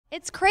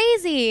It's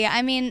crazy.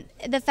 I mean,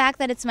 the fact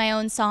that it's my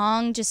own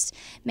song just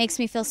makes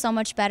me feel so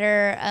much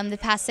better. The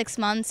past 6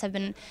 months have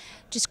been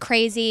just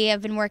crazy.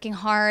 I've been working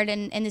hard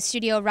in the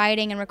studio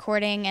writing and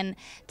recording, and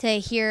to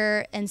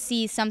hear and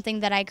see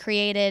something that I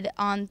created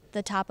on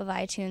the top of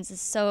iTunes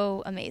is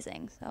so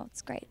amazing. So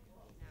it's great.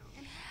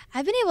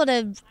 I've been able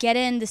to get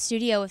in the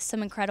studio with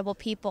some incredible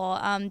people.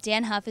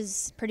 Dan Huff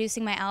is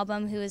producing my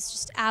album, who is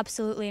just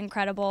absolutely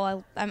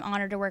incredible. I'm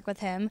honored to work with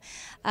him.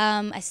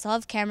 I still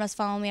have cameras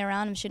following me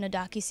around. I'm shooting a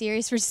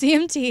docuseries for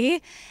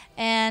CMT.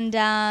 And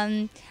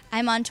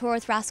I'm on tour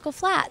with Rascal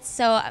Flatts.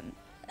 So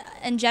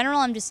in general,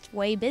 I'm just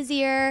way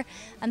busier.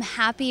 I'm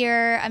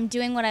happier. I'm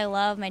doing what I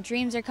love. My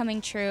dreams are coming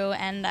true.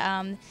 And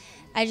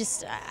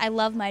I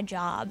love my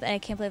job. And I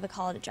can't believe I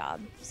call it a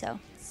job. So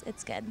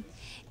it's good.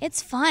 It's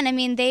fun. I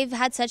mean, they've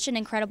had such an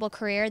incredible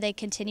career. They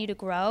continue to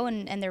grow,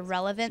 and they're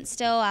relevant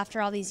still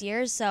after all these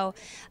years. So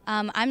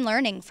I'm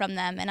learning from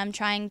them, and I'm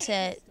trying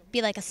to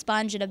be like a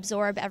sponge and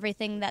absorb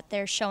everything that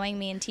they're showing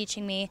me and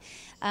teaching me.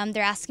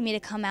 They're asking me to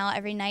come out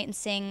every night and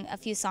sing a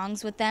few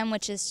songs with them,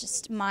 which is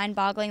just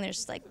mind-boggling.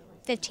 There's like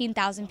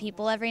 15,000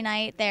 people every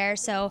night there,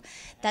 so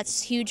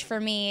that's huge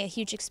for me, a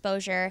huge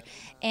exposure.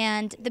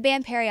 And the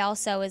band Perry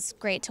also is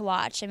great to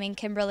watch. I mean,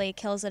 Kimberly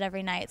kills it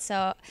every night,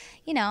 so,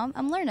 you know,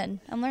 I'm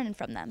learning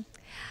from them.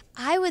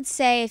 I would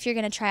say if you're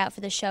going to try out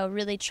for the show,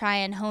 really try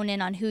and hone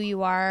in on who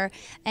you are.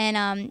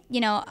 And,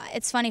 you know,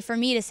 it's funny for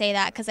me to say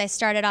that because I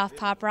started off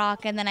pop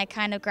rock and then I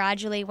kind of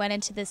gradually went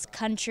into this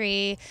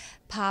country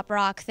pop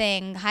rock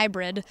thing,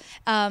 hybrid.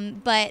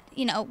 But,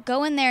 you know,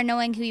 go in there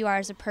knowing who you are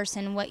as a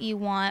person, what you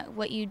want,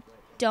 what you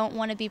don't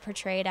want to be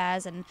portrayed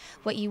as, and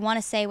what you want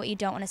to say, what you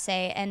don't want to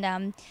say.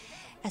 And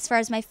as far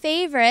as my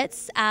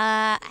favorites,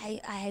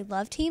 I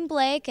love Team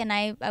Blake, and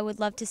I would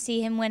love to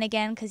see him win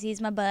again because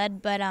he's my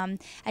bud. But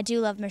I do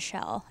love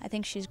Michelle. I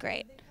think she's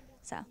great.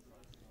 So.